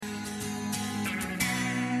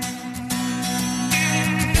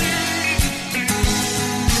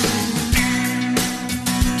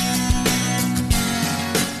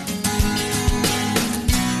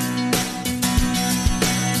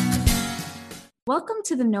Welcome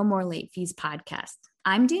to the No More Late Fees podcast.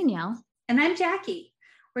 I'm Danielle. And I'm Jackie.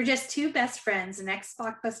 We're just two best friends and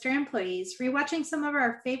ex-Blockbuster employees rewatching some of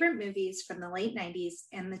our favorite movies from the late 90s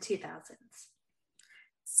and the 2000s.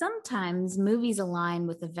 Sometimes movies align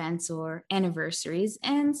with events or anniversaries,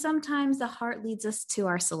 and sometimes the heart leads us to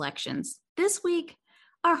our selections. This week,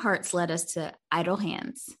 our hearts led us to Idle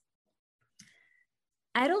Hands.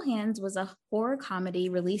 Idle Hands was a horror comedy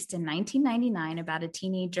released in 1999 about a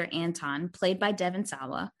teenager, Anton, played by Devon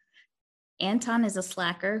Sawa. Anton is a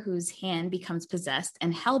slacker whose hand becomes possessed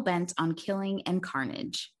and hell-bent on killing and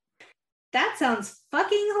carnage. That sounds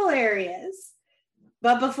fucking hilarious.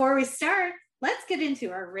 But before we start, let's get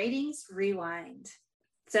into our ratings rewind.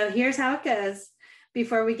 So here's how it goes.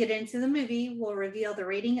 Before we get into the movie, we'll reveal the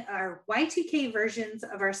rating our Y2K versions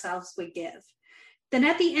of ourselves would give. Then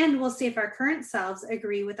at the end, we'll see if our current selves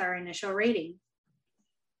agree with our initial rating.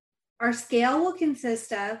 Our scale will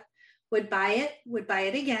consist of would buy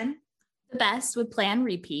it again. The best would play on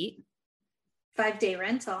repeat. 5-day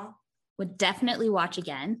rental. Would definitely watch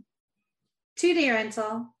again. 2-day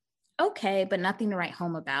rental. Okay, but nothing to write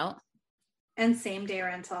home about. And same-day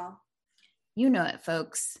rental. You know it,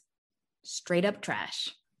 folks. Straight up trash.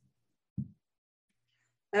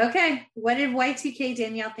 Okay, what did Y2K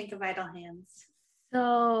Danielle think of Idle Hands?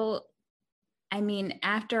 So,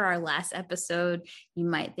 after our last episode, you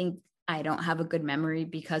might think I don't have a good memory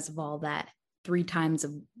because of all that 3 times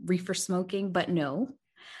of reefer smoking, but no,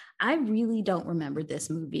 I really don't remember this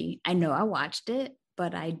movie. I know I watched it,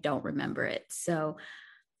 but I don't remember it. So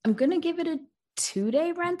I'm going to give it a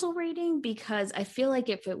 2-day rental rating because I feel like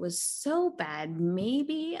if it was so bad,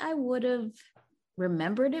 maybe I would have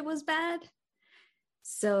remembered it was bad.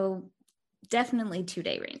 So definitely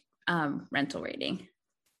 2-day rental rating.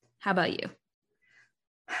 How about you?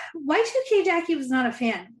 Y2K Jackie was not a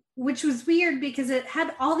fan, which was weird because it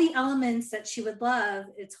had all the elements that she would love.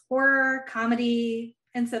 It's horror, comedy,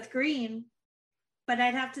 and Seth Green. But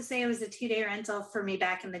I'd have to say it was a 2-day rental for me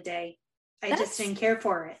back in the day. I just didn't care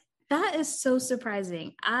for it. That is so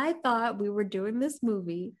surprising. I thought we were doing this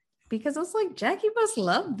movie because I was like, Jackie must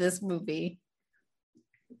love this movie.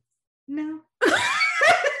 No.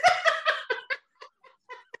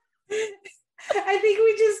 I think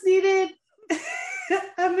we just needed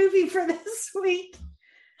a movie for this week.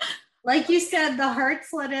 Like you said, the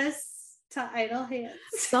hearts led us to Idle Hands.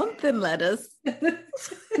 Something led us.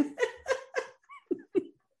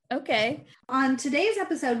 Okay. On today's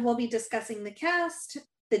episode, we'll be discussing the cast,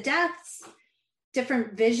 the deaths,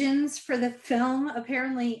 different visions for the film.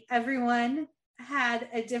 Apparently, everyone had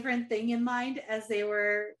a different thing in mind as they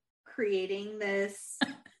were creating this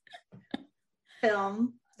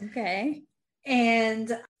film. Okay.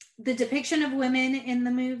 And the depiction of women in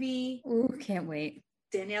the movie. Ooh, can't wait.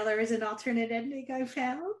 Danielle, there is an alternate ending I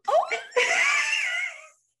found. Oh!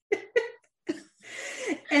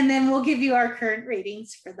 And then we'll give you our current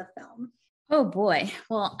ratings for the film. Oh boy.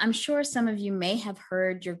 Well, I'm sure some of you may have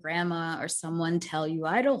heard your grandma or someone tell you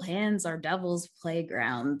Idle Hands are devil's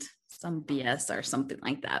playground, some BS or something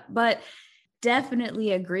like that. But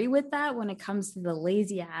definitely agree with that when it comes to the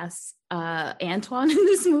lazy ass Antoine in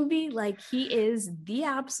this movie. Like, he is the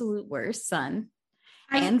absolute worst son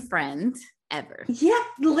and friend ever. Yeah,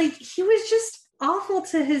 like he was just awful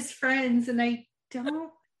to his friends, and I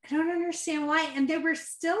don't understand why. And they were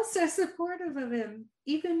still so supportive of him,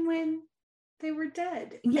 even when they were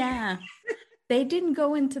dead. Yeah, they didn't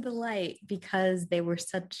go into the light because they were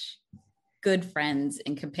such good friends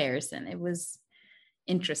in comparison. It was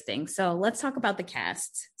interesting. So let's talk about the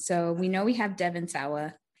cast. So we know we have Devon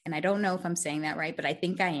Sawa, and I don't know if I'm saying that right, but I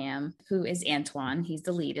think I am, who is Antoine. He's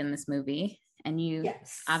the lead in this movie. And you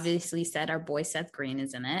obviously said our boy Seth Green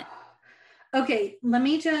is in it. Okay, let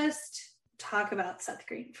me just talk about Seth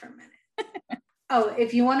Green for a minute. Oh,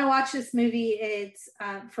 if you want to watch this movie, it's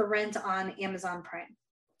for rent on Amazon Prime.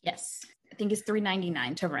 Yes, I think it's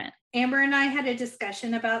 $3.99 to rent. Amber and I had a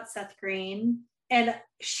discussion about Seth Green, and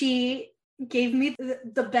she gave me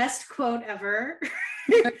the best quote ever.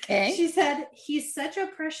 Okay. She said, "He's such a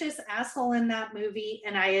precious asshole in that movie,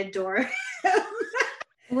 and I adore him."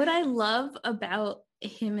 What I love about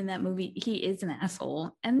him in that movie, he is an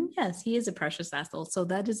asshole. And yes, he is a precious asshole. So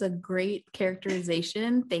that is a great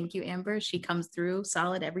characterization. Thank you, Amber. She comes through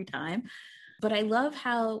solid every time. But I love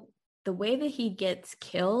how the way that he gets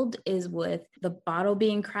killed is with the bottle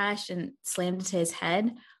being crashed and slammed into his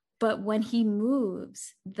head. But when he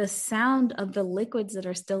moves, the sound of the liquids that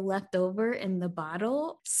are still left over in the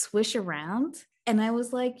bottle swish around. And I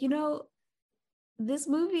was like, this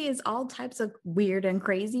movie is all types of weird and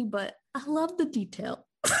crazy, but I love the detail.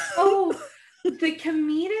 Oh, the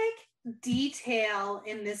comedic detail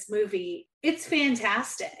in this movie. It's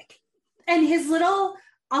fantastic. And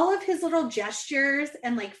all of his little gestures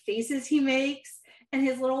and like faces he makes and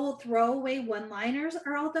his little throwaway one-liners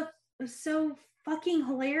are all so fucking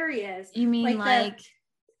hilarious. You mean like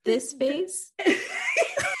this face?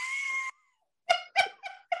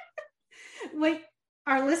 What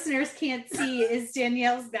our listeners can't see is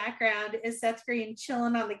Danielle's background is Seth Green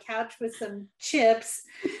chilling on the couch with some chips,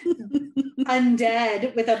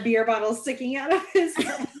 undead, with a beer bottle sticking out of his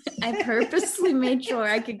head. I purposely made sure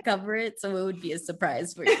I could cover it so it would be a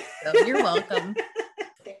surprise for you. So you're welcome.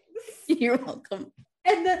 Thanks. You're welcome.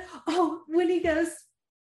 And when he goes,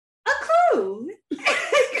 a clue, and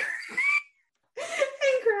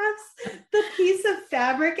grabs the piece of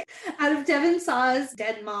fabric out of Devon Saw's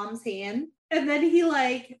dead mom's hand. And then he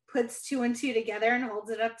like puts 2 and 2 together and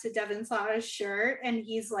holds it up to Devon Saw's shirt. And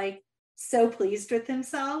he's like so pleased with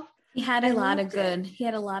himself. He had a lot of good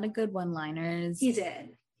one-liners. He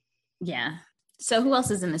did. Yeah. So who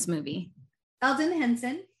else is in this movie? Eldon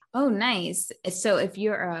Henson. Oh, nice. So if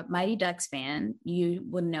you're a Mighty Ducks fan, you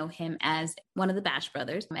would know him as one of the Bash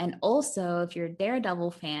brothers. And also if you're a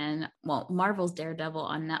Daredevil fan, well, Marvel's Daredevil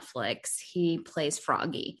on Netflix, he plays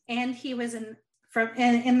Froggy. And he was in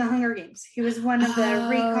the Hunger Games. He was one of the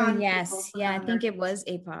recon. Yes. Yeah, I think it was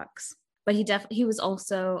Apox. But he was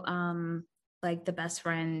also like the best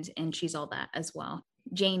friend in She's All That as well.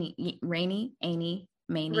 Laney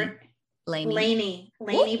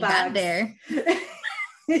Boggs. Got there.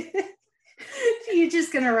 You're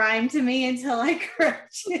just gonna rhyme to me until I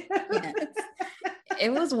correct you. Yes.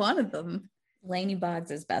 It was one of them. Laney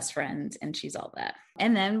Boggs' best friend, and She's All That.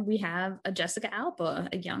 And then we have a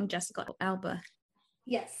young Jessica Alba.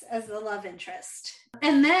 Yes, as the love interest.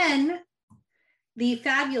 And then the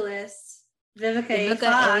fabulous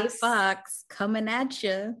Vivica A. Fox coming at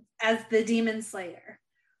you as the Demon Slayer.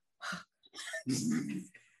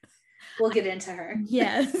 We'll get into her.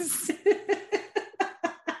 Yes.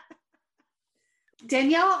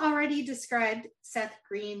 Danielle already described Seth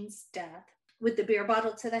Green's death with the beer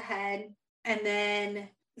bottle to the head. And then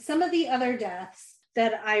some of the other deaths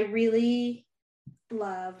that I really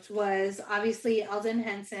loved was obviously Eldon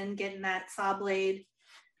Henson getting that saw blade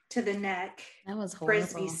to the neck. That was horrible.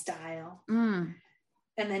 Frisbee style. And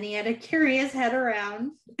then he had to carry his head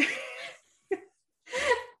around.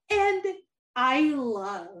 And I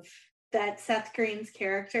love that Seth Green's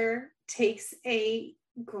character takes a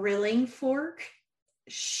grilling fork,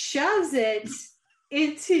 shoves it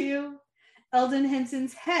into Eldon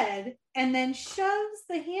Henson's head, and then shoves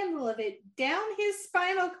the handle of it down his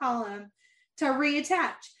spinal column to reattach.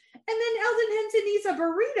 And then Eldon Henson eats a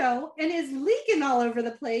burrito and is leaking all over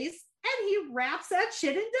the place, and he wraps that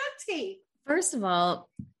shit in duct tape. First of all,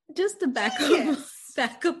 just to back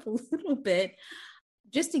up a little bit,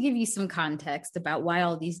 just to give you some context about why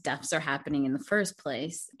all these deaths are happening in the first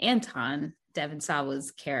place, Anton, Devon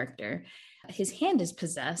Sawa's character, his hand is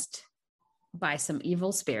possessed by some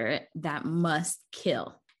evil spirit that must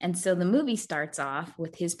kill. And so the movie starts off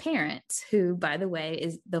with his parents, who, by the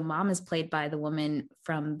way, the mom is played by the woman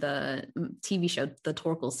from the TV show, The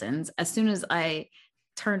Torkelsons. As soon as I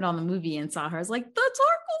turned on the movie and saw her, I was like, the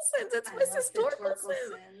Torkelsons, it's Mrs.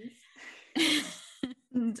 Torkelson.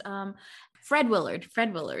 And Fred Willard.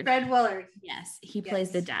 Yes, he plays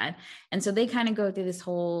the dad. And so they kind of go through this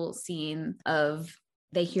whole scene of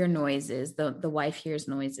they hear noises. The wife hears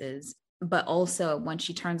noises, but also when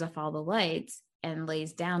she turns off all the lights and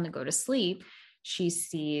lays down to go to sleep, she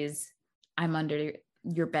sees, I'm under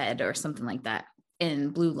your bed or something like that in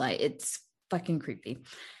blue light. It's fucking creepy.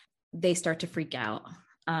 They start to freak out.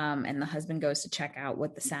 And the husband goes to check out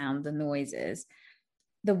what the noise is.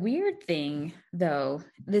 The weird thing, though,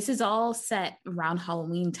 this is all set around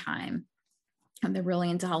Halloween time, and they're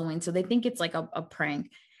really into Halloween. So they think it's like a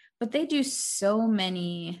prank, but they do so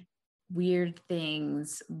many weird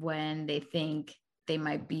things when they think they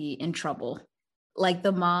might be in trouble. Like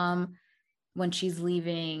the mom, when she's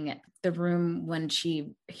leaving the room, when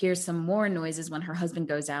she hears some more noises, when her husband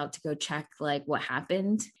goes out to go check like what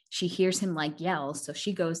happened, she hears him like yell. So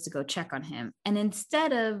she goes to go check on him. And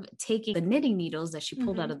instead of taking the knitting needles that she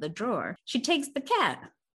pulled out of the drawer, she takes the cat.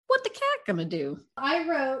 What the cat gonna do? I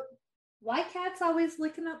wrote, why cats always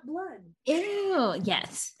licking up blood? Ew.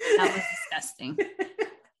 Yes, that was disgusting.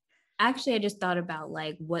 Actually, I just thought about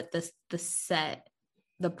like what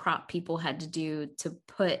the prop people had to do to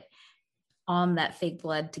put on that fake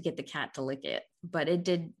blood to get the cat to lick it. But it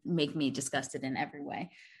did make me disgusted in every way.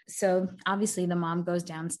 So obviously the mom goes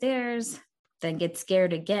downstairs, then gets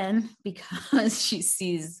scared again because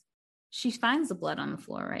she finds the blood on the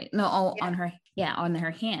floor, right? No, on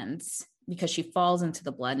her hands. because she falls into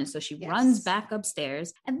the blood. And so she Yes. runs back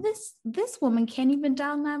upstairs. And this woman can't even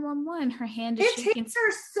dial 911. Her hand is shaking. It takes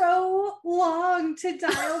her so long to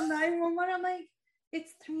dial 911. I'm like,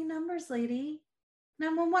 it's 3 numbers, lady.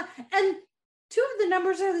 911. And 2 of the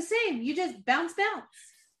numbers are the same. You just bounce.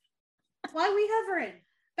 Why are we hovering?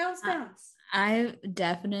 Bounce. I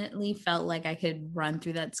definitely felt like I could run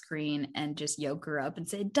through that screen and just yoke her up and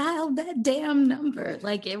say, dial that damn number.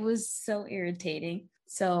 Like, it was so irritating.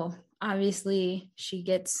 So obviously she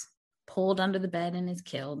gets pulled under the bed and is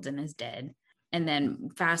killed and is dead. And then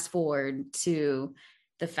fast forward to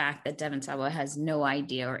the fact that Devon Sawa has no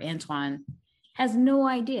idea, or Antoine has no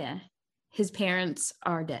idea, his parents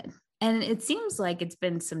are dead. And it seems like it's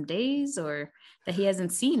been some days, or that he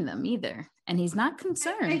hasn't seen them either. And he's not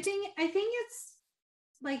concerned. I think it's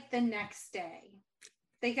like the next day.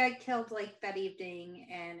 They got killed like that evening,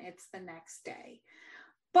 and it's the next day.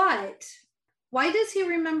 But why does he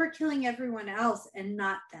remember killing everyone else and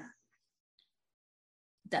not them?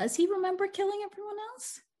 Does he remember killing everyone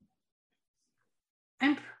else?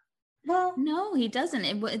 Well, no, he doesn't.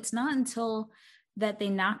 It's not until that they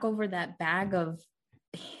knock over that bag of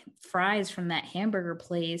fries from that hamburger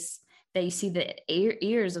place that you see the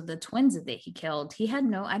ears of the twins that he killed.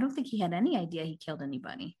 I don't think he had any idea he killed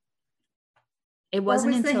anybody. It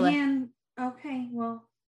wasn't until okay.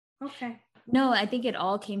 No, I think it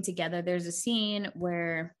all came together. There's a scene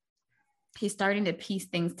where he's starting to piece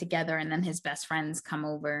things together, and then his best friends come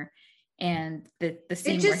over, and the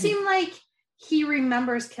scene. It just seemed like he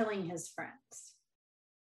remembers killing his friends.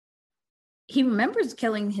 He remembers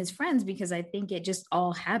killing his friends because I think it just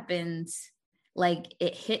all happens. Like,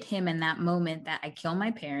 it hit him in that moment that I kill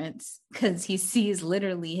my parents, because he sees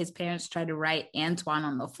literally his parents try to write Antoine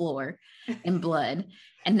on the floor in blood.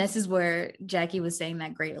 And this is where Jackie was saying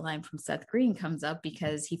that great line from Seth Green comes up,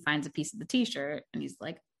 because he finds a piece of the t-shirt and he's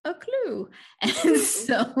like, a clue. And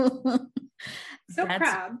so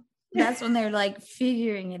proud. That's when they're like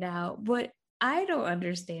figuring it out. What I don't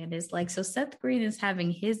understand is, like, so Seth Green is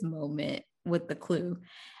having his moment with the clue,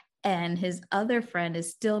 and his other friend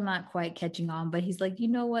is still not quite catching on, but he's like, you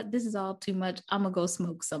know what? This is all too much. I'm gonna go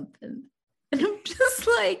smoke something. And I'm just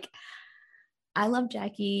like, I love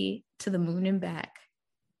Jackie to the moon and back.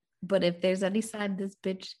 But if there's any sign this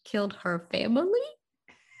bitch killed her family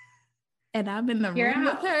and I'm in the room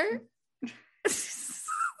with her,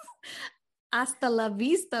 hasta la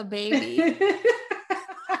vista, baby.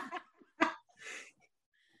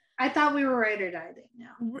 I thought we were ride or die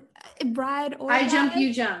now. Ride or I die. jump,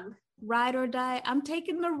 you jump. Ride or die. I'm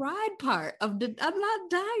taking the ride part of I'm not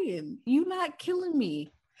dying. You not killing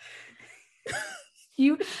me.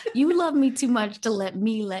 You love me too much to let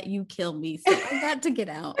you kill me. So I got to get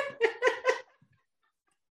out.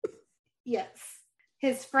 Yes.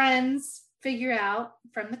 His friends figure out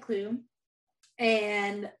from the clue,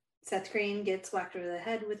 and Seth Green gets whacked over the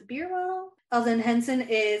head with a beer bottle. Eldon Henson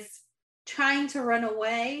is trying to run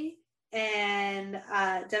away, and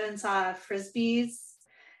Devon saw frisbees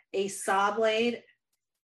a saw blade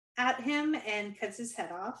at him and cuts his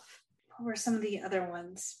head off. What were some of the other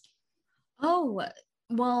ones? Oh,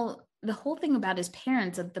 well, the whole thing about his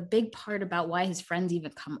parents, the big part about why his friends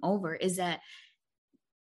even come over is that,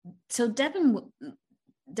 so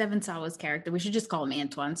Devon Sawa's character, we should just call him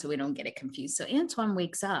Antoine so we don't get it confused. So Antoine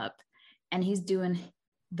wakes up and he's doing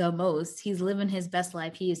the most. He's living his best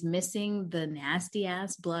life. He is missing the nasty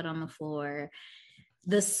ass blood on the floor.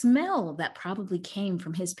 The smell that probably came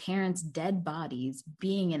from his parents' dead bodies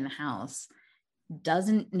being in the house,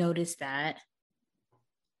 doesn't notice that.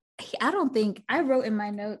 I don't think, I wrote in my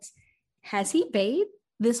notes, has he bathed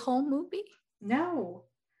this whole movie? No.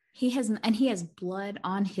 He hasn't, and he has blood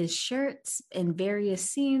on his shirts in various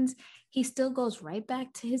scenes. He still goes right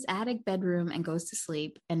back to his attic bedroom and goes to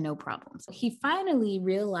sleep, and no problems. He finally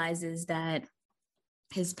realizes that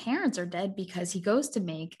his parents are dead because he goes to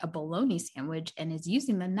make a bologna sandwich and is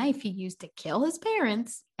using the knife he used to kill his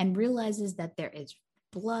parents, and realizes that there is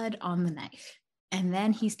blood on the knife. And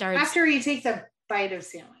then he starts, after he takes a bite of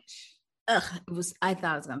sandwich. I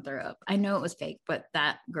thought I was gonna throw up. I know it was fake, but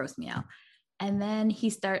that grossed me out. And then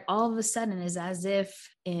all of a sudden is as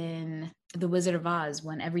if in The Wizard of Oz,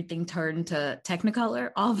 when everything turned to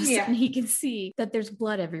Technicolor, all of a sudden he can see that there's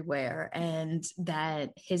blood everywhere, and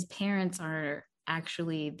that his parents are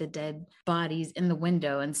actually the dead bodies in the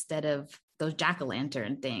window instead of those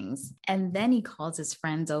jack-o'-lantern things. And then he calls his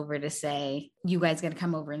friends over to say, you guys gotta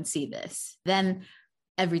come over and see this. Then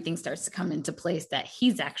everything starts to come into place that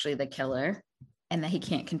he's actually the killer and that he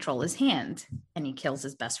can't control his hand, and he kills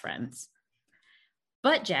his best friends.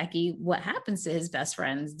 But Jackie, what happens to his best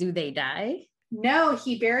friends? Do they die? No,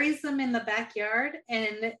 he buries them in the backyard,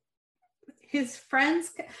 and his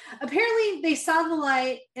friends, apparently they saw the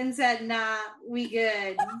light and said, nah, we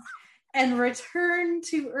good, and returned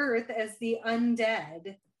to Earth as the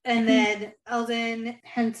undead. And then Eldon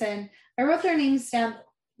Henson, I wrote their names down.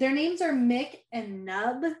 Their names are Mick and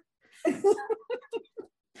Nub.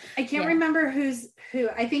 I can't remember who's who.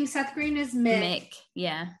 I think Seth Green is Mick.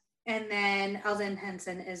 Yeah. And then Eldon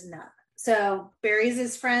Henson is Nub. So buries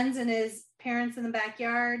his friends and his parents in the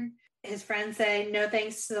backyard. His friends say, no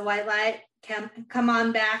thanks to the white light. Come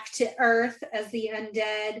on back to Earth as the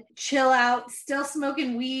undead. Chill out. Still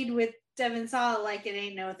smoking weed with Devon Sawa like it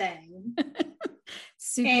ain't no thing.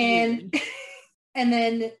 Super and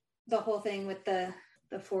then the whole thing with the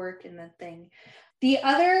fork and the thing. The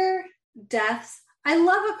other deaths, I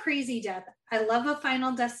love a crazy death. I love a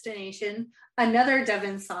Final Destination, another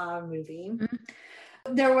Devon Sawa movie.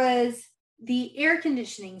 Mm-hmm. There was the air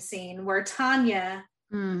conditioning scene where Tanya,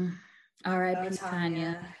 R.I.P.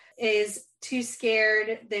 Tanya, is too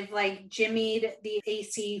scared. They've like jimmied the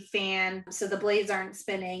AC fan so the blades aren't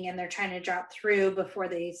spinning, and they're trying to drop through before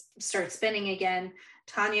they start spinning again.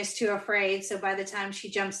 Tanya's too afraid, so by the time she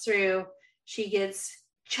jumps through, she gets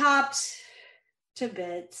chopped to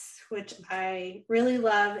bits, which I really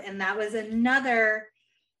love. And that was another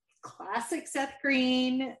classic Seth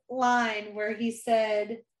Green line where he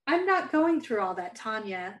said, I'm not going through all that,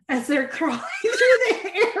 Tanya, as they're crawling through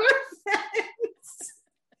the air fence.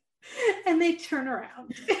 And they turn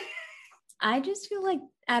around. I just feel like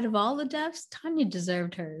out of all the deaths, Tanya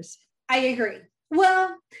deserved hers. I agree.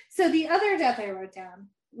 Well, so the other death I wrote down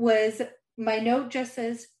was, my note just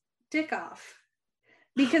says, dick off.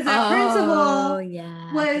 Because that principal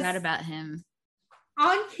I forgot about him.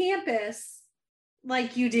 On campus,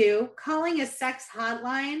 like you do, calling a sex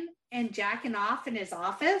hotline and jacking off in his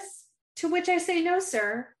office, to which I say, no,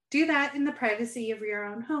 sir, do that in the privacy of your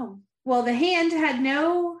own home. Well, the Hand had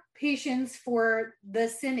no patience for the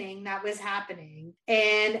sinning that was happening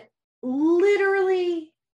and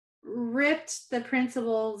literally ripped the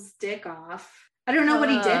principal's dick off. I don't know what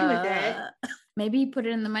he did with it. Maybe he put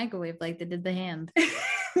it in the microwave like they did the Hand.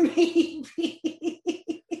 Maybe.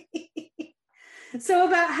 So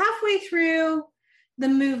about halfway through the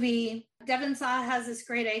movie, Devon Sawa has this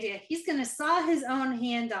great idea. He's going to saw his own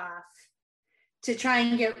hand off to try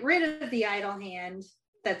and get rid of the idle hand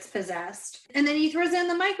that's possessed. And then he throws it in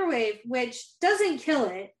the microwave, which doesn't kill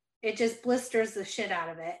it. It just blisters the shit out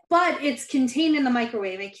of it. But it's contained in the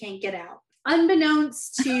microwave. It can't get out.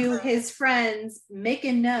 Unbeknownst to his friends, Mick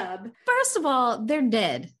and Nub. First of all, they're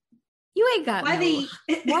dead. You ain't got Why are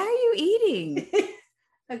you eating?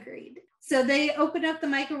 Agreed. So they open up the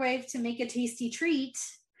microwave to make a tasty treat,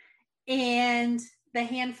 and the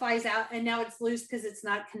hand flies out, and now it's loose because it's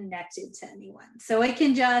not connected to anyone. So it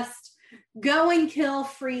can just go and kill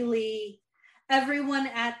freely everyone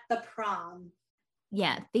at the prom.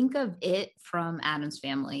 Yeah, think of it from Addams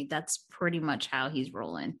Family. That's pretty much how he's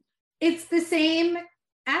rolling. It's the same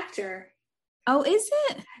actor. Oh, is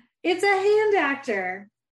it? It's a hand actor.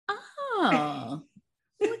 Oh,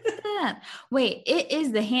 look at that. Wait, it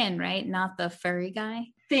is the Hand, right? Not the furry guy?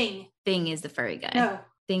 Thing is the furry guy. No.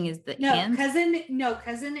 Thing is the Hand?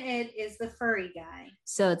 Cousin Ed is the furry guy.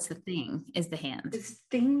 So it's the Thing is the Hand. Is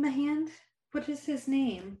Thing the Hand? What is his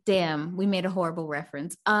name? Damn, we made a horrible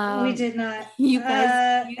reference. We did not. You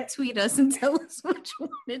guys, you tweet us and tell us which one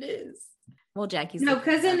it is. Well, Jackie's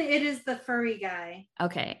Cousin Ed is the furry guy.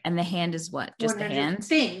 Okay, and the Hand is what? Just the Hand?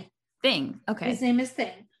 Thing. Okay. His name is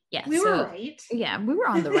Thing. Yeah, we were right. Yeah, we were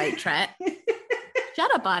on the right track.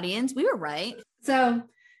 Shut up, audience. We were right. So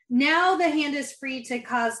now the Hand is free to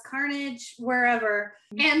cause carnage wherever.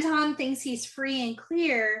 Anton thinks he's free and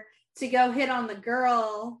clear to go hit on the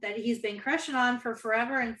girl that he's been crushing on for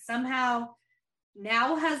forever, and somehow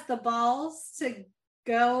now has the balls to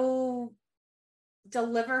go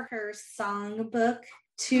deliver her songbook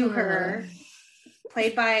to her,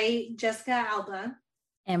 played by Jessica Alba.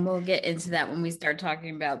 And we'll get into that when we start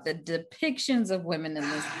talking about the depictions of women in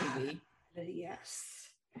this movie. Yes.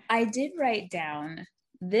 I did write down,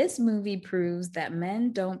 this movie proves that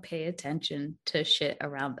men don't pay attention to shit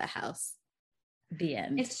around the house. The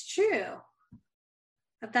end. It's true.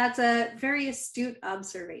 That's a very astute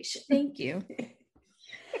observation. Thank you.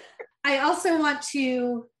 I also want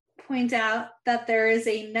to point out that there is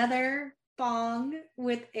another Bong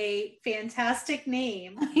with a fantastic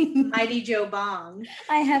name, Mighty Joe Bong.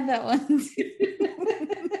 I have that one too.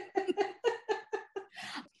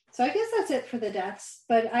 So I guess that's it for the deaths,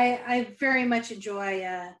 but I very much enjoy,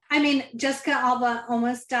 Jessica Alba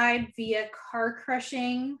almost died via car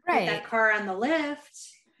crushing with that car on the lift.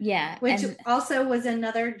 Yeah. Which also was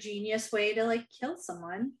another genius way to kill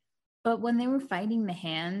someone. But when they were fighting the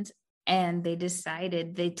Hand, and they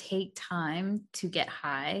decided they take time to get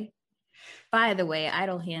high. By the way,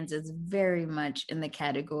 Idle Hands is very much in the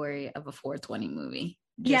category of a 420 movie.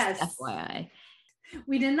 Just Yes. FYI.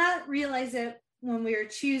 We did not realize it when we were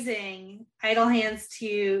choosing Idle Hands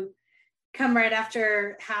to come right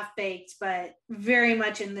after Half Baked, but very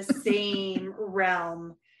much in the same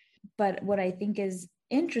realm. But what I think is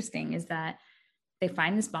interesting is that they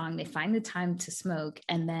find this bong, they find the time to smoke,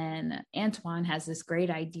 and then Antoine has this great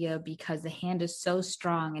idea because the hand is so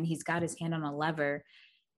strong and he's got his hand on a lever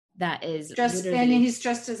that is and he's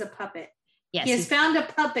dressed as a puppet. Yes, he has found a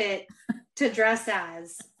puppet to dress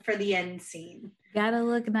as for the end scene. Gotta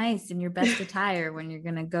look nice in your best attire when you're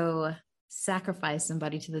gonna go sacrifice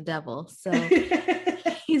somebody to the devil. So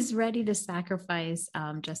he's ready to sacrifice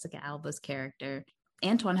Jessica Alba's character.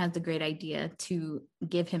 Antoine has the great idea to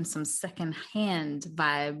give him some secondhand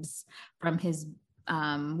vibes from his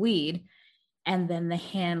weed, and then the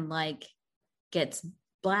hand like gets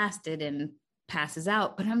blasted and passes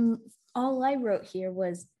out. But all I wrote here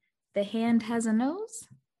was the hand has a nose.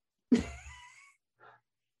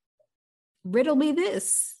 Riddle me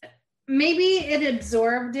this. Maybe it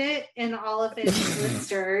absorbed it in all of its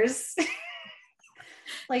blisters.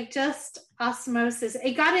 Like just osmosis.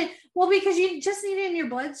 It got it. Well, because you just need it in your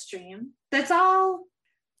bloodstream. That's all.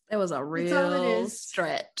 It was a real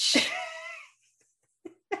stretch.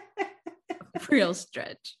 Real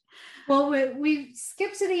stretch. Well, we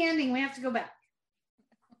skipped to the ending. We have to go back.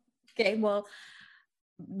 Okay, well,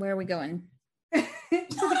 where are we going? To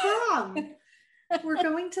the prom. We're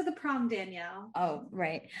going to the prom, Danielle. Oh,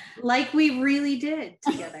 right. Like we really did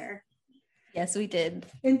together. Yes, we did.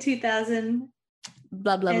 In 2000.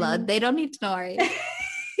 Blah, blah, blah. They don't need to know our age.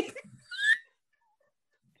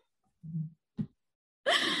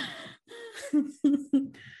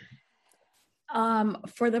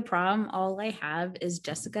 For the prom, all I have is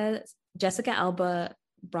Jessica Alba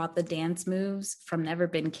brought the dance moves from Never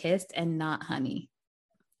Been Kissed and not Honey.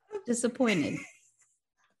 Disappointed.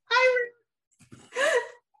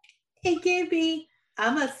 It gave me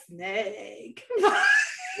I'm a snake.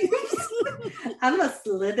 I'm a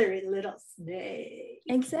slithery little snake.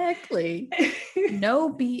 Exactly. No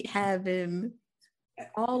beat having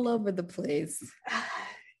all over the place.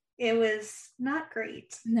 It was not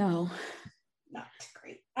great. No. Not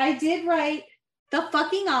great. I did write The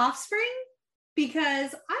Fucking Offspring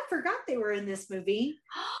because I forgot they were in this movie.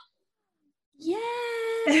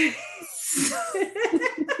 Yes.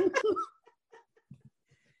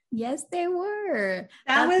 Yes, they were.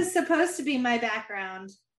 That was supposed to be my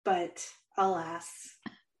background, but alas,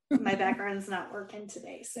 my background's not working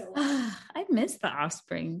today. So I miss The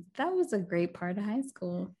Offspring. That was a great part of high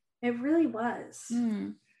school. It really was.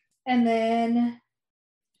 And then,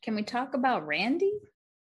 can we talk about Randy?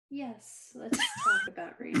 Yes, let's talk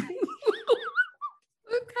about Randy.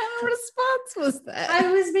 What kind of response was that?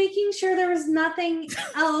 I was making sure there was nothing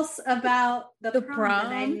else about the prom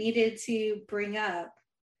that I needed to bring up.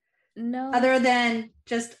 No. Other than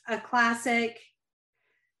just a classic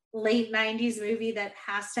late 90s movie that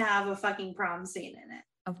has to have a fucking prom scene in it.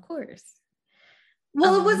 Of course.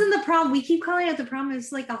 Well, it wasn't the prom. We keep calling it the prom. It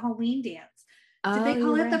was like a Halloween dance. Did they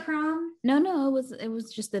call it the prom? No, it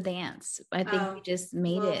was just the dance. I think we just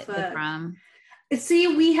made it the prom. See,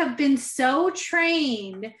 we have been so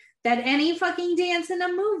trained that any fucking dance in a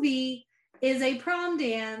movie is a prom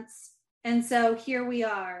dance. And so here we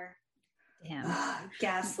are. Damn.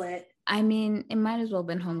 Gaslit. I mean, it might as well have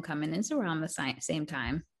been Homecoming. It's around the same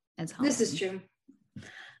time as Halloween. This is true.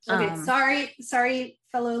 Okay, sorry,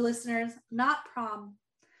 fellow listeners. Not prom,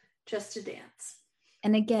 just a dance.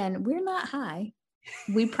 And again, we're not high.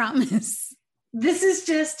 We promise. This is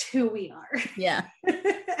just who we are. Yeah.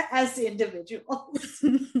 As individuals.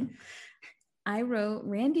 I wrote,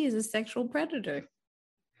 Randy is a sexual predator.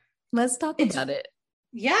 Let's talk about it.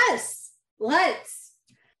 Yes, let's.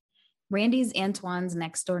 Randy's Antoine's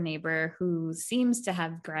next door neighbor who seems to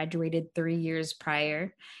have graduated 3 years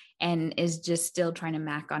prior and is just still trying to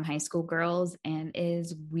mac on high school girls and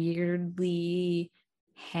is weirdly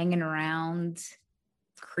hanging around,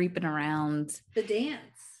 creeping around. The dance.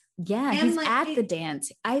 Yeah, and he's at the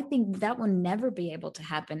dance. I think that will never be able to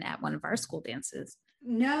happen at one of our school dances.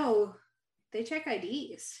 No, they check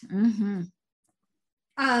IDs. Mm-hmm.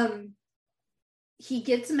 He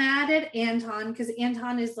gets mad at Anton because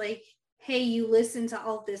Anton is like, hey, you listen to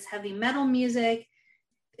all this heavy metal music.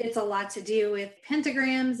 It's a lot to do with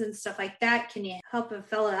pentagrams and stuff like that. Can you help a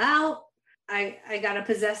fella out? I got a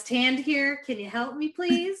possessed hand here. Can you help me,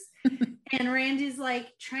 please? And Randy's like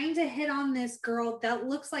trying to hit on this girl that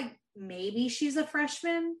looks like maybe she's a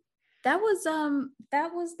freshman. That was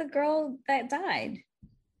the girl that died.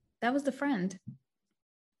 That was the friend.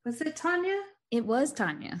 Was it Tanya? It was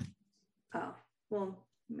Tanya. Oh, well,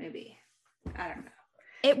 maybe. I don't know.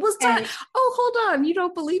 It was Tanya. Oh, hold on. You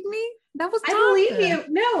don't believe me? That was Tanya. I believe you.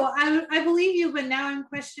 No, I believe you, but now I'm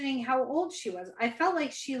questioning how old she was. I felt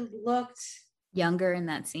like she looked younger in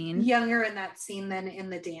that scene. Younger in that scene than in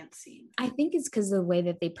the dance scene. I think it's because of the way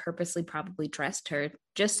that they purposely probably dressed her,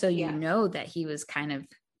 just so you know that he was kind of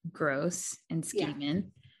gross and scheming. Yeah.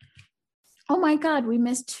 Oh my God, we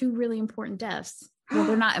missed 2 really important deaths. Well,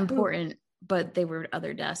 they're not important, but they were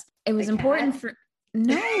other deaths. It was important for...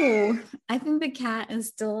 No, I think the cat is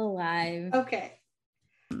still alive. Okay.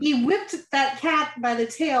 He whipped that cat by the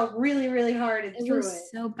tail really, really hard and threw it. It was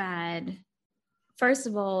so bad. First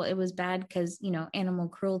of all, it was bad because, animal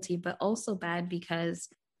cruelty, but also bad because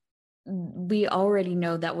we already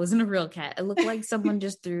know that wasn't a real cat. It looked like someone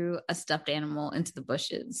just threw a stuffed animal into the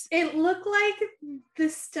bushes. It looked like the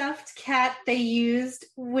stuffed cat they used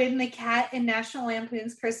when the cat in National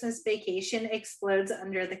Lampoon's Christmas Vacation explodes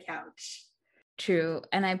under the couch. True.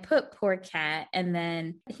 And I put poor cat, and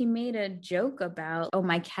then he made a joke about, oh,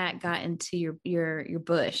 my cat got into your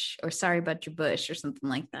bush, or sorry about your bush, or something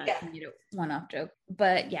like that. Yeah. He made a one-off joke.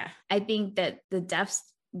 But yeah, I think that the deaths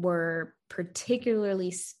were particularly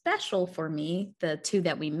special for me, the 2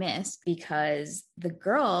 that we missed, because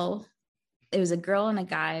it was a girl and a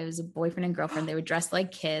guy. It was a boyfriend and girlfriend. They were dressed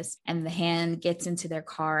like Kiss, and the hand gets into their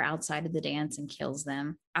car outside of the dance and kills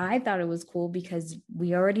them. I thought it was cool because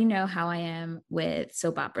we already know how I am with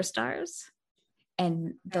soap opera stars.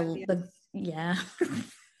 And the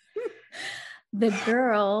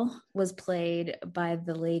girl was played by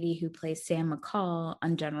the lady who plays Sam McCall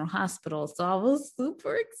on General Hospital. So I was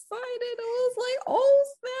super excited. I was like, oh,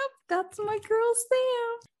 snap, that's my girl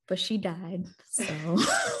Sam. But she died. So,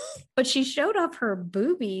 but she showed off her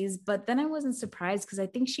boobies. But then I wasn't surprised because I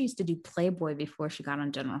think she used to do Playboy before she got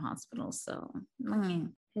on General Hospital. So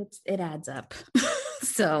it adds up.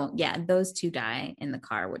 So yeah, those 2 die in the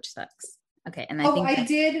car, which sucks. Okay, and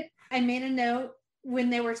I made a note when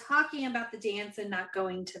they were talking about the dance and not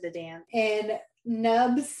going to the dance, and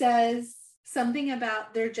Nub says something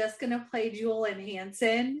about they're just gonna play Jewel and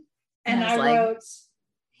Hanson, and I wrote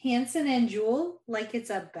Hanson and Jewel like it's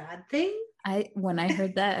a bad thing. When I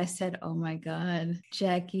heard that, I said, oh my God,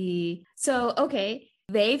 Jackie. So, okay,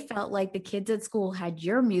 they felt like the kids at school had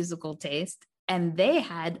your musical taste, and they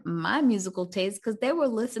had my musical taste because they were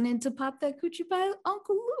listening to Pop That Coochie by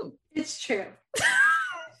Uncle Luke. It's true.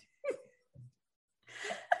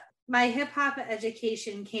 My hip hop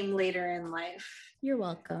education came later in life. You're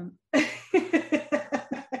welcome.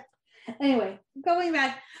 Anyway, going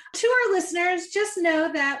back to our listeners, just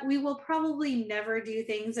know that we will probably never do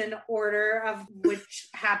things in order of which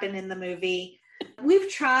happened in the movie. We've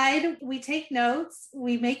tried, we take notes,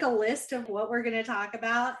 we make a list of what we're going to talk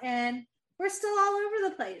about, and we're still all over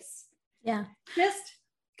the place. Yeah. Just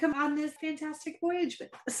come on this fantastic voyage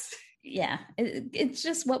with us. Yeah, it's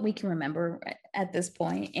just what we can remember at this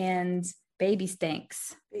point. And baby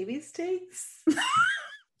stinks. Baby stinks?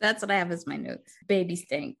 That's what I have as my notes. Baby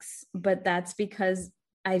stinks. But that's because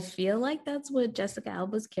I feel like that's what Jessica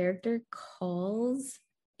Alba's character calls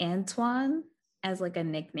Antoine as like a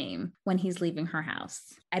nickname when he's leaving her house.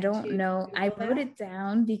 I don't know. I wrote it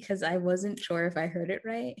down because I wasn't sure if I heard it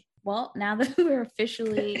right. Well, now that we're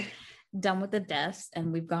officially done with the deaths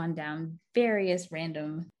and we've gone down various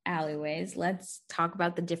random alleyways, let's talk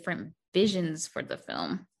about the different visions for the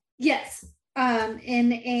film. Yes.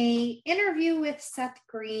 In a interview with Seth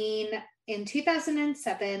Green in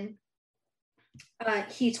 2007,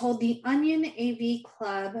 he told the Onion AV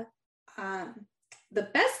Club, the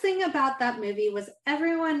best thing about that movie was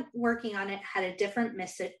everyone working on it had a different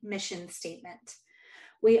mission statement.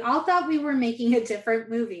 We all thought we were making a different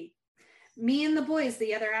movie. Me and the boys,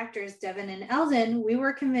 the other actors, Devin and Eldon, we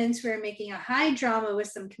were convinced we were making a high drama with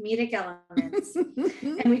some comedic elements.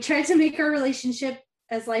 And we tried to make our relationship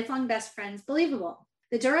as lifelong best friends believable.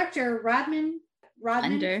 The director, Rodman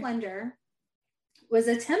Flender, was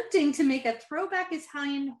attempting to make a throwback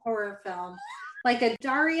Italian horror film like a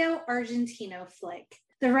Dario Argentino flick.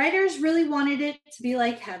 The writers really wanted it to be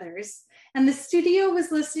like Heathers, and the studio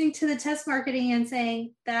was listening to the test marketing and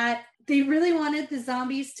saying that they really wanted the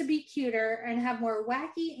zombies to be cuter and have more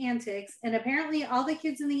wacky antics, and apparently all the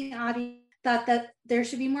kids in the audience thought that there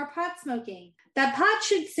should be more pot smoking. That pot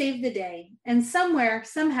should save the day, and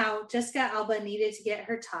somehow, Jessica Alba needed to get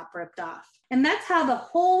her top ripped off. And that's how the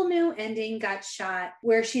whole new ending got shot,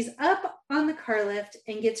 where she's up on the car lift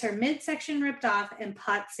and gets her midsection ripped off and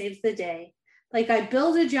pot saves the day. Like I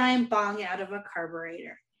build a giant bong out of a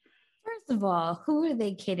carburetor. First of all, who are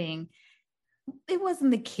they kidding? it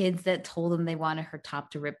wasn't the kids that told them they wanted her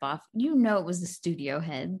top to rip off. You know, it was the studio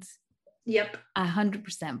heads. Yep.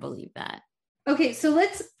 100% believe that. Okay, so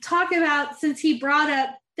let's talk about, since he brought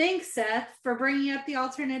up, thanks, Seth, for bringing up the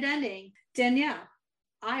alternate ending. Danielle,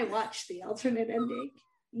 I watched the alternate ending.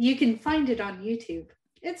 You can find it on YouTube.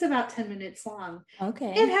 It's about 10 minutes long.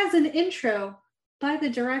 Okay. It has an intro by the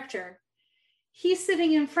director. He's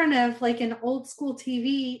sitting in front of like an old school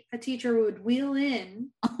TV a teacher would wheel in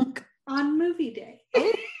on movie day.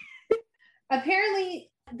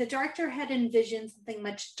 Apparently, the director had envisioned something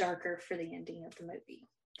much darker for the ending of the movie.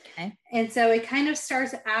 Okay. And so it kind of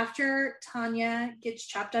starts after Tanya gets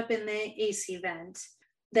chopped up in the AC vent.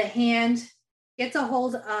 The hand gets a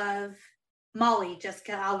hold of Molly,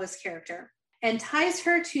 Jessica Alba's character, and ties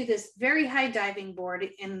her to this very high diving board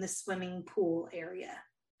in the swimming pool area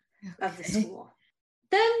of the school.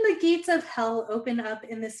 Then the gates of hell open up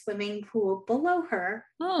in the swimming pool below her.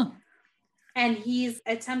 Oh. And he's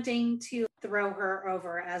attempting to throw her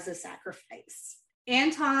over as a sacrifice.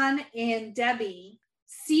 Anton and Debbie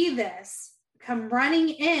see this, come running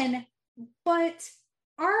in, but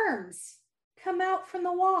arms come out from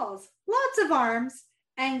the walls, lots of arms,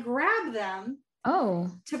 and grab them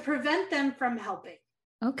to prevent them from helping.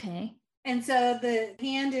 Okay. And so the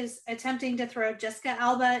hand is attempting to throw Jessica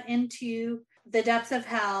Alba into the depths of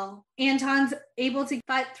hell. Anton's able to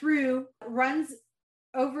fight through, runs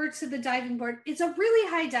over to the diving board. It's a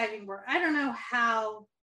really high diving board. I don't know how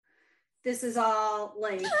this is all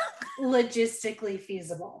like logistically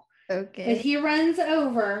feasible. Okay. But he runs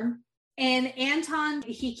over, and Anton,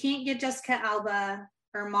 he can't get Jessica Alba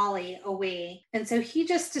or Molly away. And so he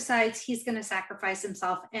just decides he's going to sacrifice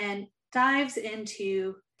himself and dives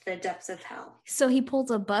into the depths of hell. So he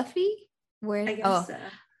pulls a Buffy? I guess so.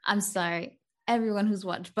 I'm sorry. Everyone who's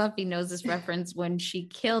watched Buffy knows this reference when she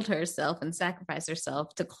killed herself and sacrificed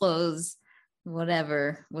herself to close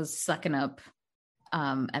whatever was sucking up.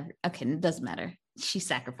 Okay, it doesn't matter. She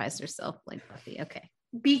sacrificed herself like Buffy. Okay.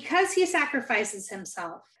 Because he sacrifices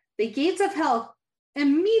himself, the gates of hell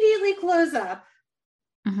immediately close up.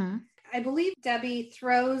 Mm-hmm. I believe Debbie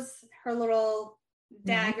throws her little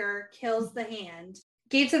dagger, kills the hand.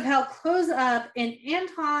 Gates of hell close up, and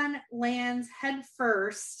Anton lands head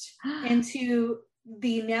first into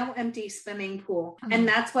the now empty swimming pool. Oh. And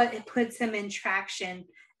that's what it puts him in traction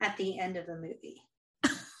at the end of the movie.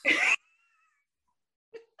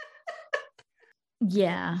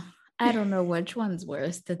 Yeah. I don't know which one's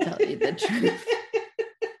worse, to tell you the truth.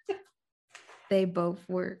 They both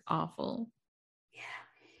were awful. Yeah.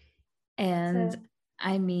 And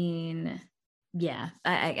I mean, yeah,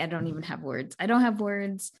 I don't even have words. I don't have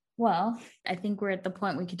words. Well, I think we're at the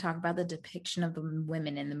point we can talk about the depiction of the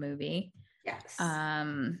women in the movie. Yes.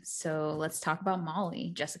 So let's talk about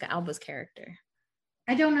Molly, Jessica Alba's character.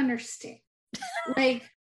 I don't understand. Like,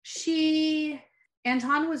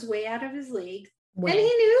 Anton was way out of his league. And he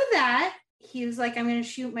knew that. He was like, I'm going to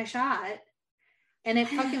shoot my shot. And it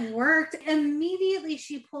fucking worked. Immediately,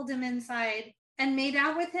 she pulled him inside and made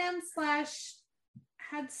out with him /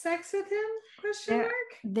 had sex with him? ?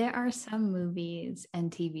 There are some movies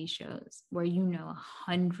and TV shows where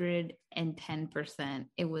 110%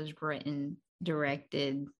 it was written,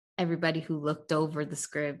 directed. Everybody who looked over the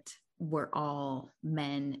script were all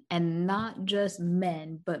men, and not just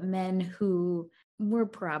men, but men who were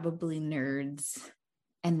probably nerds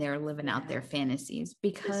and they're living out their fantasies,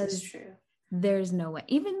 because this is true. There's no way,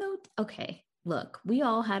 even though, okay, look, we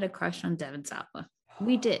all had a crush on Devin Sawa.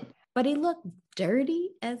 We did, but he looked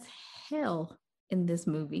dirty as hell in this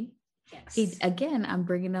movie. Yes. I'm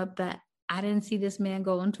bringing up that I didn't see this man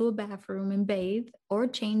go into a bathroom and bathe or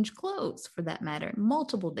change clothes, for that matter,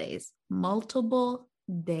 multiple days.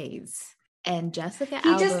 And Jessica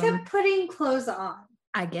Alba, he just kept putting clothes on.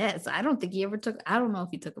 I guess. I don't think he ever I don't know if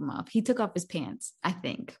he took them off. He took off his pants, I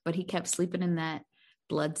think, but he kept sleeping in that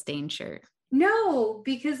bloodstained shirt. No,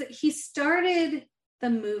 because he started the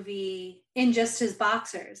movie in just his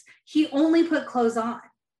boxers. He only put clothes on.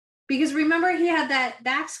 Because remember, he had that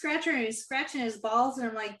back scratcher and he was scratching his balls, and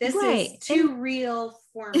I'm like, this is too real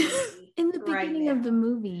for me. In the beginning of the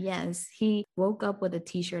movie, yes, he woke up with a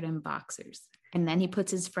t-shirt and boxers, and then he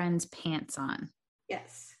puts his friend's pants on.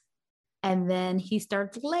 Yes. And then he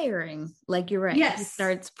starts layering, like you're right. Yes. He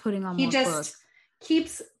starts putting on more clothes. He just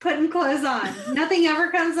keeps putting clothes on. Nothing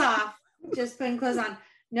ever comes off. Just putting clothes on.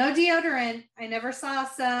 No deodorant. I never saw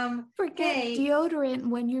some. Forget deodorant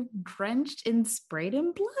when you're drenched and sprayed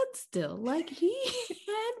in blood still. Like, he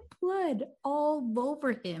had blood all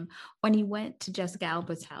over him when he went to Jessica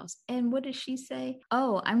Alba's house. And what did she say?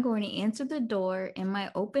 Oh, I'm going to answer the door in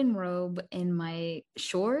my open robe, in my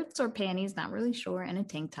shorts or panties, not really sure, and a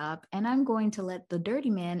tank top. And I'm going to let the dirty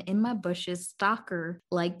man in my bushes,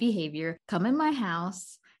 stalker-like behavior, come in my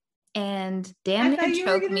house and damn near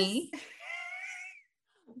choke me.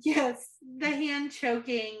 Yes, the hand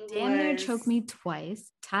choking. Damn near choke me twice,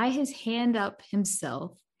 tie his hand up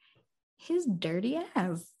himself, his dirty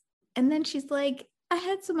ass. And then she's like, I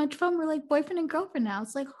had so much fun. We're like boyfriend and girlfriend now.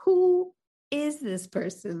 It's like, who is this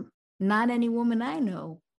person? Not any woman I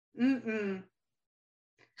know.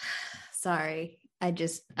 Sorry.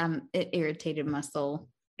 It irritated my soul.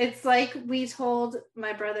 It's like we told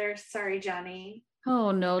my brother, sorry, Johnny. Oh,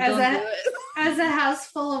 no, don't do it. As a house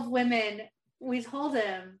full of women, we told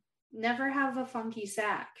him, never have a funky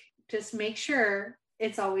sack. Just make sure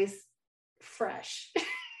it's always fresh.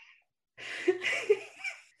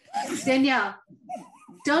 Danielle,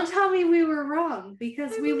 don't tell me we were wrong,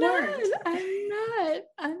 because we weren't.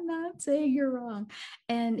 I'm not saying you're wrong.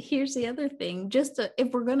 And here's the other thing,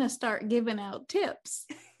 if we're going to start giving out tips,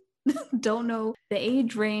 don't know the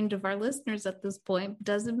age range of our listeners at this point,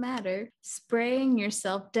 doesn't matter. Spraying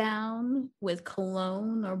yourself down with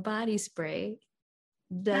cologne or body spray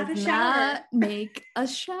does not make a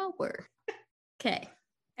shower. Okay.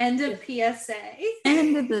 End of PSA.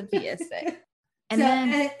 End of the PSA.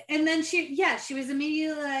 And then she was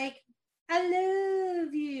immediately like, I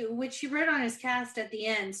love you, which she wrote on his cast at the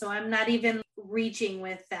end. So I'm not even reaching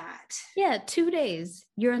with that. Yeah, 2 days.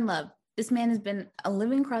 You're in love. This man has been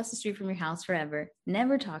living across the street from your house forever,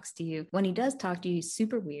 never talks to you. When he does talk to you, he's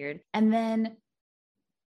super weird. And then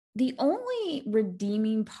the only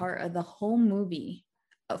redeeming part of the whole movie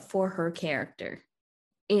for her character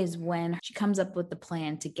is when she comes up with the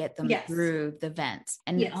plan to get them through the vents.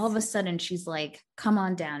 And all of a sudden she's like, come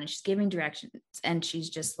on down. And she's giving directions. And she's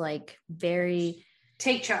just like, very...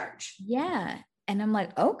 take charge. Yeah. And I'm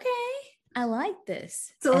like, okay, I like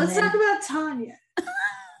this. So let's talk about Tanya.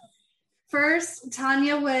 First,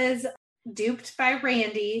 Tanya was duped by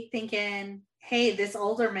Randy, thinking, hey, this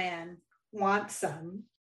older man wants some.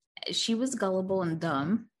 She was gullible and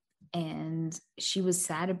dumb, and she was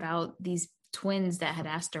sad about these twins that had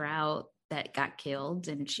asked her out that got killed,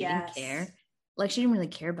 and she didn't care. Like, she didn't really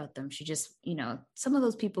care about them. She just, some of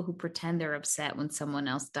those people who pretend they're upset when someone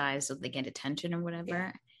else dies so they get attention or whatever.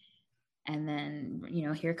 Yeah. And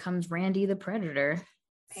then, here comes Randy the Predator.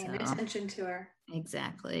 Paying attention to her.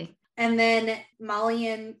 Exactly. And then Molly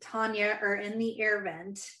and Tanya are in the air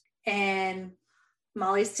vent, and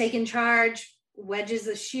Molly's taking charge, wedges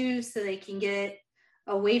the shoe so they can get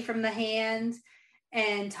away from the hand.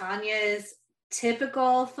 And Tanya's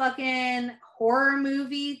typical fucking horror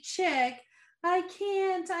movie chick. I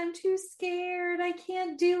can't. I'm too scared. I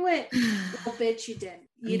can't do it. Well, bitch, you didn't.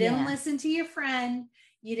 You didn't listen to your friend.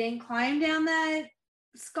 You didn't climb down that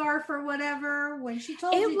scarf or whatever when she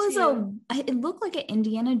told you to. It looked like an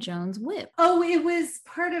Indiana Jones whip. Oh, it was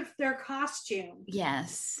part of their costume.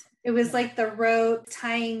 Yes. It was like the rope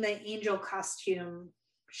tying the angel costume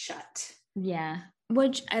shut. Yeah.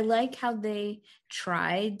 Which I like how they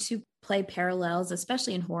tried to play parallels,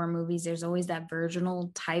 especially in horror movies. There's always that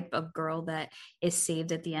virginal type of girl that is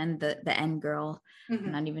saved at the end, the end girl. Mm-hmm.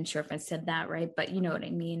 I'm not even sure if I said that right, but you know what I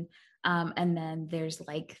mean. And then there's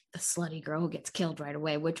like the slutty girl who gets killed right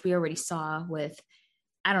away, which we already saw with,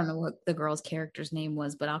 I don't know what the girl's character's name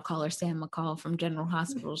was, but I'll call her Sam McCall from General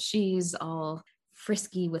Hospital. She's all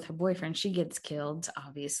frisky with her boyfriend. She gets killed,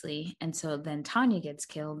 obviously. And so then Tanya gets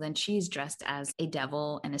killed, and she's dressed as a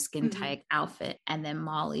devil in a skin tight outfit. And then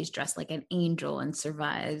Molly's dressed like an angel and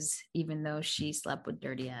survives, even though she slept with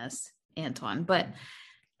dirty ass Antoine. But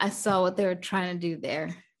I saw what they were trying to do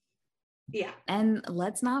there. Yeah. And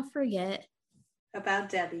let's not forget about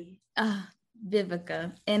Debbie.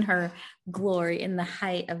 Vivica in her glory, in the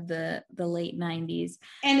height of the late 90s.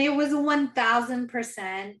 And it was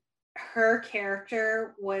 1000%. Her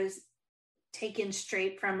character was taken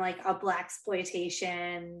straight from like a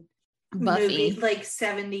blaxploitation Buffy movie, like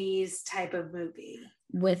 70s type of movie.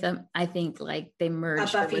 With I think like they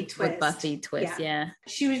merged with Buffy twist. Yeah.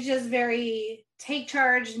 She was just very take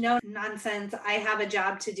charge, no nonsense. I have a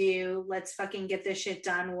job to do. Let's fucking get this shit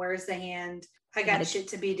done. Where's the hand? I got shit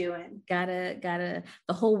to be doing. Gotta,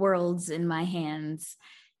 the whole world's in my hands,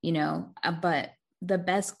 but the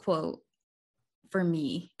best quote for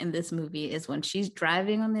me in this movie is when she's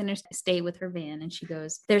driving on the interstate with her van and she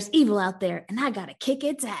goes, "There's evil out there and I gotta kick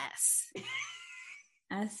its ass."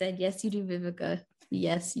 I said, yes, you do, Vivica.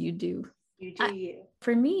 Yes, you do. You do you.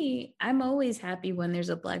 For me, I'm always happy when there's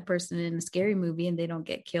a Black person in a scary movie and they don't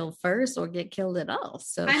get killed first or get killed at all.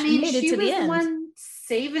 So I she mean, made it she to was the the end. one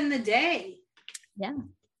saving the day. Yeah.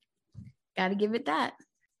 Got to give it that.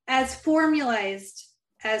 As formalized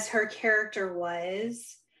as her character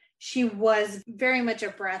was, she was very much a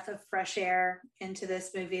breath of fresh air into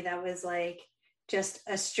this movie that was like just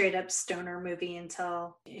a straight up stoner movie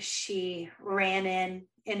until she ran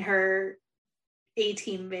in her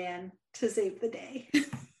A-Team van to save the day.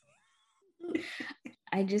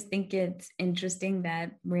 I just think it's interesting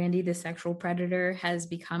that Randy, the sexual predator, has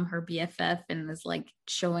become her BFF and is like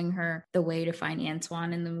showing her the way to find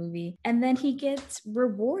Antoine in the movie. And then he gets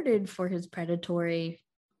rewarded for his predatory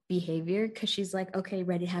behavior because she's like, okay,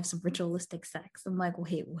 ready to have some ritualistic sex. I'm like,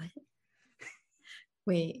 wait, what?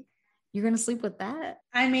 Wait, you're going to sleep with that?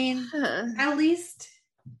 I mean, at least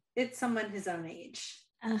it's someone his own age.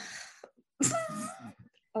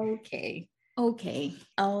 Okay,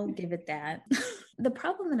 I'll give it that. The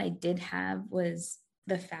problem that I did have was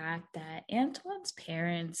the fact that Antoine's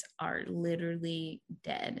parents are literally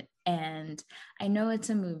dead. And I know it's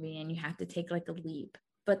a movie and you have to take like a leap,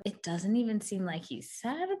 but it doesn't even seem like he's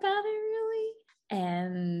sad about it really.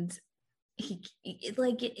 And he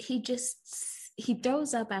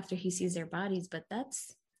throws up after he sees their bodies, but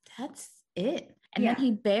that's it. And then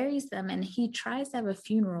he buries them and he tries to have a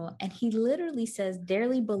funeral and he literally says,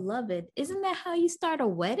 dearly beloved. Isn't that how you start a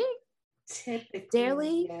wedding? Typically,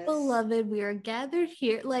 dearly beloved, we are gathered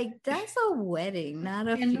here. Like, that's a wedding, not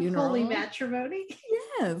a funeral. Holy matrimony.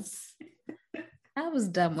 Yes. I was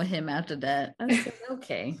done with him after that. I said,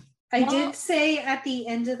 okay. I did say at the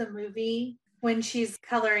end of the movie, when she's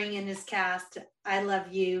coloring in his cast, I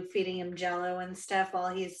love you, feeding him Jello and stuff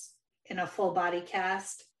while he's in a full body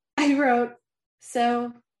cast, I wrote,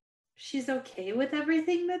 so she's okay with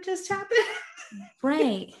everything that just happened?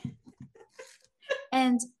 Right.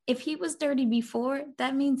 And if he was dirty before,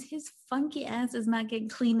 that means his funky ass is not getting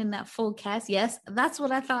clean in that full cast. Yes, that's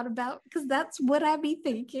what I thought about because that's what I be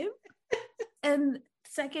thinking. And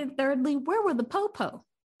second, thirdly, where were the popo?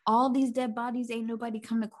 All these dead bodies, ain't nobody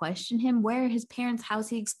come to question him. Where are his parents? How's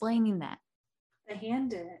he explaining that? The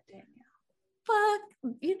hand did it, Danielle. Fuck,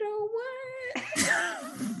 you know what?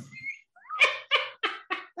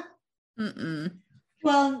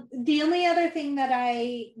 Well, the only other thing that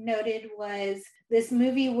I noted was this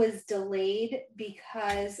movie was delayed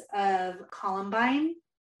because of Columbine.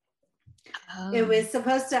 It was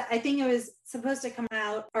supposed to, I think it was supposed to come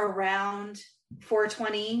out around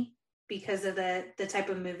 420 because of the type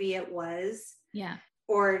of movie it was. Yeah.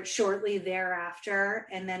 Or shortly thereafter.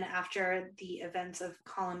 And then after the events of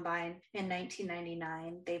Columbine in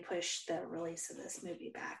 1999, they pushed the release of this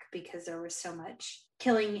movie back because there was so much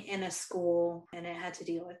killing in a school and it had to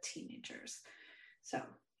deal with teenagers. So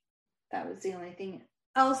that was the only thing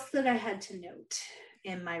else that I had to note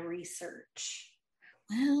in my research.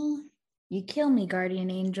 Well, you kill me,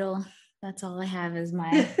 guardian angel. That's all I have as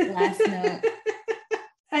my last note.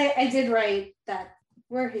 I did write that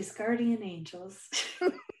we're his guardian angels.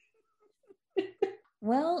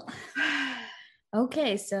 Well,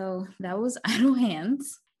 okay, so that was Idle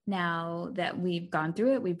Hands. Now that we've gone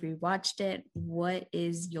through it, we've rewatched it. What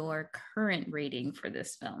is your current rating for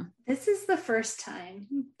this film? This is the first time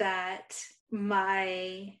that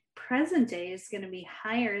my present day is going to be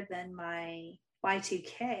higher than my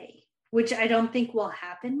Y2K, which I don't think will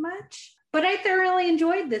happen much. But I thoroughly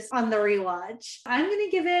enjoyed this on the rewatch. I'm going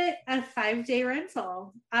to give it a 5-day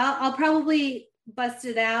rental. I'll probably bust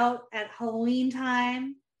it out at Halloween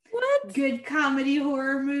time. What? Good comedy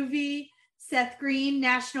horror movie. Seth Green,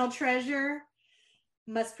 national treasure.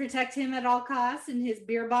 Must protect him at all costs in his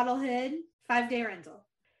beer bottle head. 5-day rental.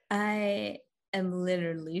 I am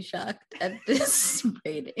literally shocked at this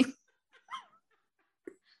rating.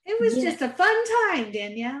 It was just a fun time,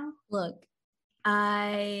 Danielle. Look,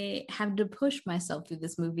 I have to push myself through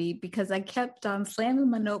this movie because I kept on slamming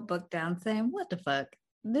my notebook down saying, what the fuck?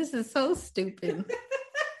 This is so stupid.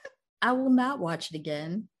 I will not watch it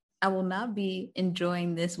again. I will not be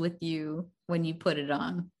enjoying this with you when you put it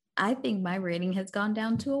on. I think my rating has gone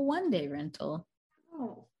down to a 1-day rental.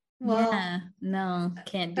 Oh, well. Yeah, no,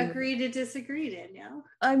 can't do agree to disagree, Danielle.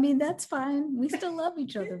 I mean, that's fine. We still love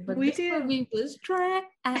each other, but this movie was trash.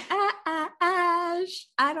 I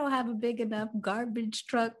don't have a big enough garbage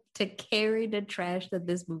truck to carry the trash that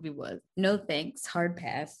this movie was. No thanks. Hard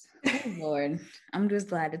pass. Oh, Lord. I'm just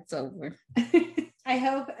glad it's over. I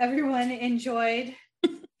hope everyone enjoyed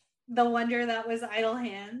the wonder that was Idle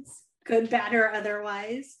Hands, good, bad, or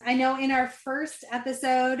otherwise. I know in our first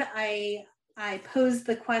episode, I I posed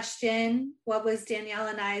the question, what was Danielle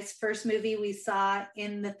and I's first movie we saw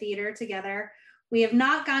in the theater together? We have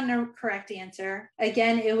not gotten a correct answer.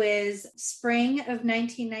 Again, it was spring of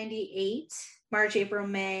 1998, March, April,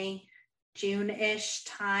 May, June-ish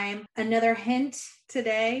time. Another hint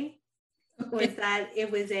today was that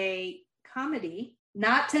it was a comedy,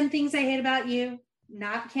 not 10 Things I Hate About You,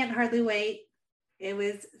 not Can't Hardly Wait. It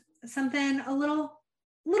was something a little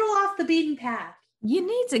off the beaten path. You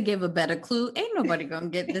need to give a better clue. Ain't nobody gonna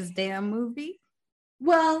get this damn movie.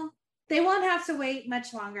 Well, they won't have to wait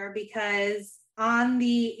much longer because on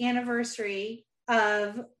the anniversary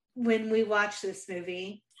of when we watched this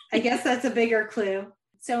movie, I guess that's a bigger clue.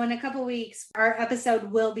 So in a couple weeks, our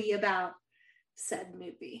episode will be about said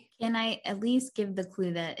movie. Can I at least give the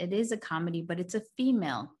clue that it is a comedy, but it's a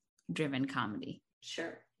female-driven comedy?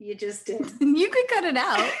 Sure, you just did. You could cut it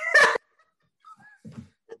out.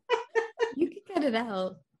 You could cut it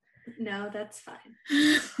out. No, that's fine.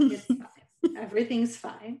 It's fine. Everything's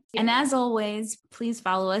fine. And as always, please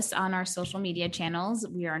follow us on our social media channels.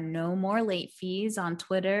 We are No More Late Fees on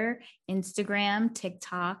Twitter, Instagram,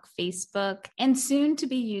 TikTok, Facebook, and soon to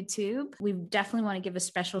be YouTube. We definitely want to give a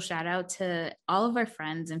special shout out to all of our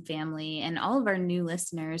friends and family and all of our new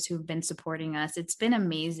listeners who've been supporting us. It's been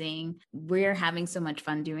amazing. We're having so much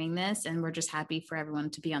fun doing this, and we're just happy for everyone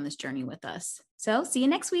to be on this journey with us. So see you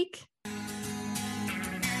next week.